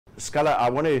𝗃𝗏, I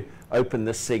want to open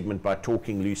this segment by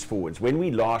talking loose forwards. When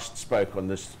we last spoke on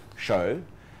this show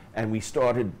and we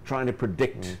started trying to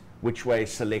predict which way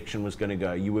selection was going to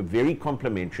go, you were very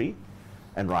complimentary,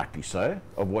 and rightly so,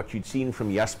 of what you'd seen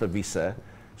from Jasper Wiese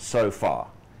so far.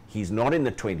 He's not in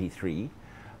the 23.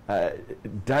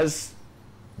 Does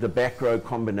the back row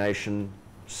combination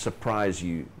surprise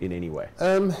you in any way?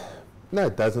 No,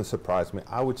 it doesn't surprise me.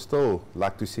 I would still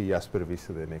like to see Jasper Wiese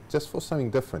there, Nick, just for something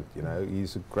different. You know,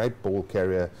 he's a great ball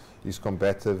carrier. He's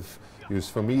combative.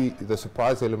 For me, the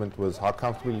surprise element was how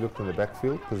comfortable he looked in the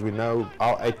backfield, because we know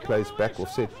our 8 plays back or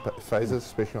set phases,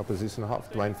 especially opposition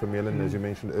half. Dwayne Vermeulen, as you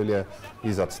mentioned earlier,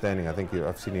 he's outstanding. I think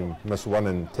I've seen him miss 1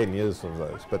 in 10 years of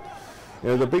those. But you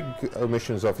know, the big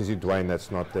omission is obviously Dwayne that's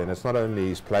not there. And it's not only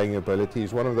his playing ability,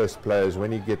 he's one of those players,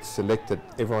 when he gets selected,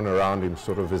 everyone around him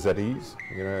sort of is at ease,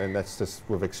 you know, and that's just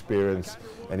with experience.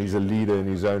 And he's a leader in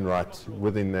his own right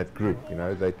within that group, you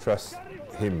know, they trust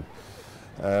him.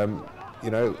 You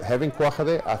know, having Kwagga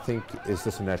there, I think, is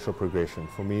just a natural progression.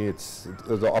 For me, it's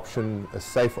the option, a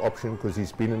safe option, because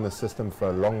he's been in the system for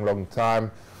a long, long time.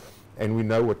 And we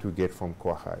know what we get from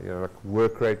Kwagga, you know, like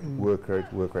work rate, work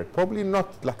rate, work rate. Probably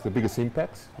not like the biggest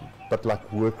impacts, but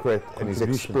like work rate, and he's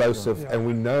explosive, and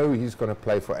we know he's going to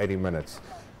play for 80 minutes,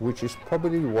 which is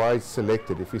probably why he's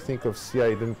selected. If you think of 𝗃𝗂𝗏,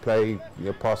 he didn't play, you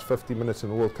know, past 50 minutes in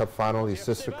the World Cup final, he's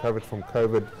just recovered from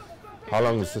COVID. How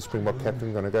long is the Springbok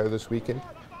captain going to go this weekend?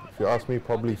 If you ask me,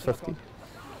 probably 50.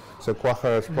 So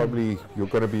Kwagga is probably, you're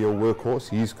going to be your workhorse,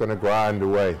 he's going to grind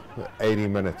away 80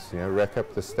 minutes, you know, rack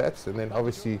up the stats, and then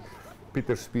obviously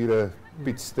Pieter Spiere,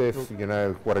 Piet Steff, you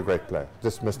know, what a great player.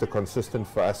 Just Mr. Consistent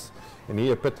for us. And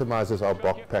he epitomizes our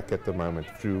Bok pack at the moment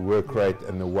through work rate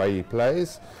and the way he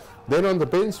plays. Then on the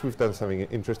bench, we've done something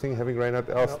interesting, having Rynhardt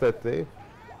Elstadt there.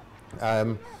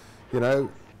 You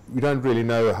know, we don't really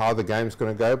know how the game's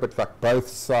going to go, but like both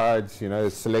sides, you know,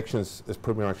 selections is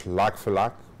pretty much like for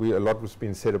like. A lot was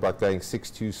being said about going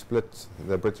 6-2 split.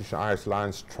 The British-Irish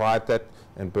Lions tried that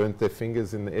and burnt their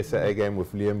fingers in the SAA game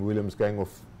with Liam Williams going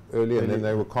off early, and then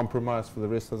they were compromised for the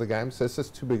rest of the game. So it's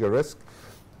just too big a risk.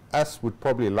 Us would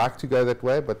probably like to go that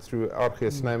way, but through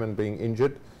𝗟𝗶𝗀𝗵 being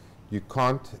injured, you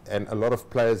can't. And a lot of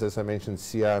players, as I mentioned,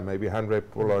 𝗃𝗂𝗏, maybe 𝗃𝗃𝗵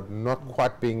𝗨𝗨, not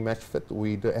quite being match fit.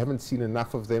 We haven't seen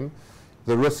enough of them.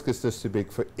 The risk is just too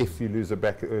big for if you lose a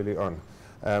back early on.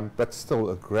 But still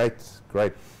a great,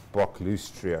 great Bok loose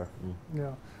trio.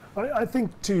 Yeah, I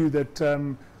think too that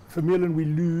Vermeulen, we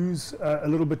lose a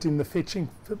little bit in the fetching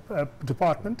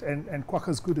department, and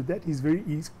Kwagga's good at that.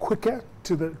 He's quicker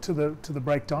to the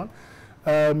breakdown.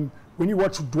 When you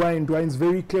watch Dwayne's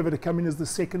very clever to come in as the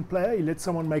second player. He lets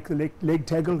someone make the leg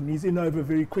tackle, and he's in over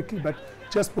very quickly. But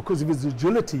just because of his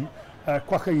agility,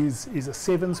 Kwagga is a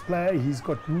sevens player. He's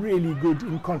got really good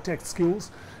in contact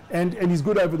skills, and he's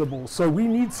good over the ball. So we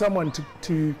need someone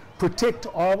to protect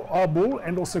our ball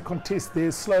and also contest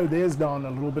theirs, slow theirs down a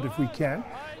little bit if we can.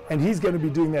 And he's going to be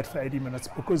doing that for 80 minutes,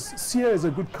 because 𝗃𝗂𝗏 is a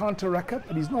good counter rucker,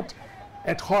 but he's not,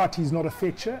 at heart, he's not a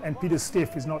fetcher, and Pieter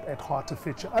Steff is not at heart a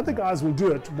fetcher. Other guys will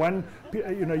do it.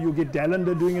 You know, you'll get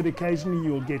Dallander doing it occasionally,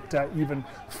 you'll get even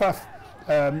Faf,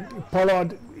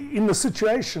 Pollard. In the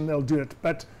situation, they'll do it,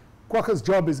 but Kwagga's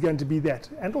job is going to be that.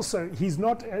 And also, he's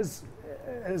not, as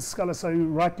𝗃𝗏𝗏 so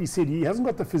rightly said, he hasn't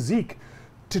got the physique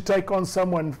to take on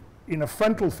someone in a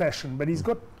frontal fashion, but he's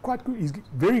got quite good, he's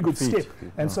very good step,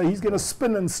 and so he's going to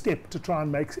spin and step to try and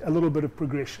make a little bit of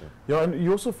progression. Yeah, and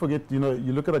you also forget, you know,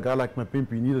 you look at a guy like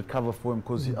𝗃𝗶𝗵, you needed cover for him,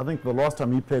 because I think the last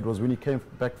time he played was when he came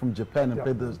back from Japan and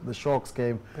played the Sharks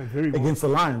game against the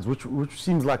Lions, which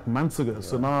seems like months ago.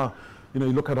 So now, you know,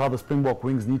 you look at how the Springbok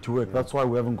wings need to work. That's why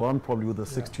we haven't gone probably with a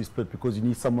 6-2 split, because you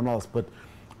need someone else. But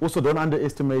also, don't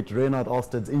underestimate Rynhardt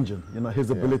Elstadt's engine, you know,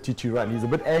 his ability to run. He's a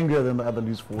bit angrier than the other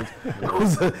loose forwards,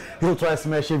 because he'll try to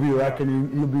smash every rack,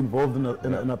 and he'll be involved in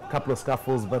a couple of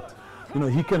scuffles. But, you know,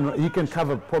 he can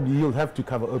cover, probably he'll have to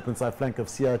cover open side flank of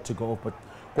𝗃𝗂𝗏 to go off. But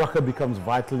Kwagga becomes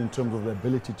vital in terms of the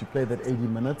ability to play that 80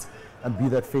 minutes and be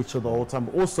that fetcher the whole time.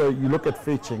 But also, you look at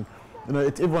fetching, you know,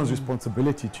 it's everyone's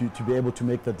responsibility to be able to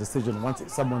make that decision once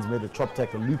someone's made a chop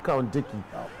tackle. Luka and Dickie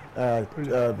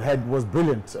was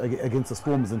brilliant against the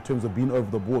Stormers in terms of being over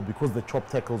the board, because the chop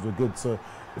tackles were good. So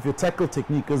if your tackle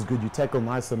technique is good, you tackle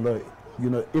nice and low, you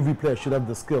know, every player should have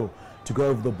the skill to go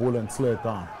over the ball and slow it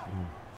down.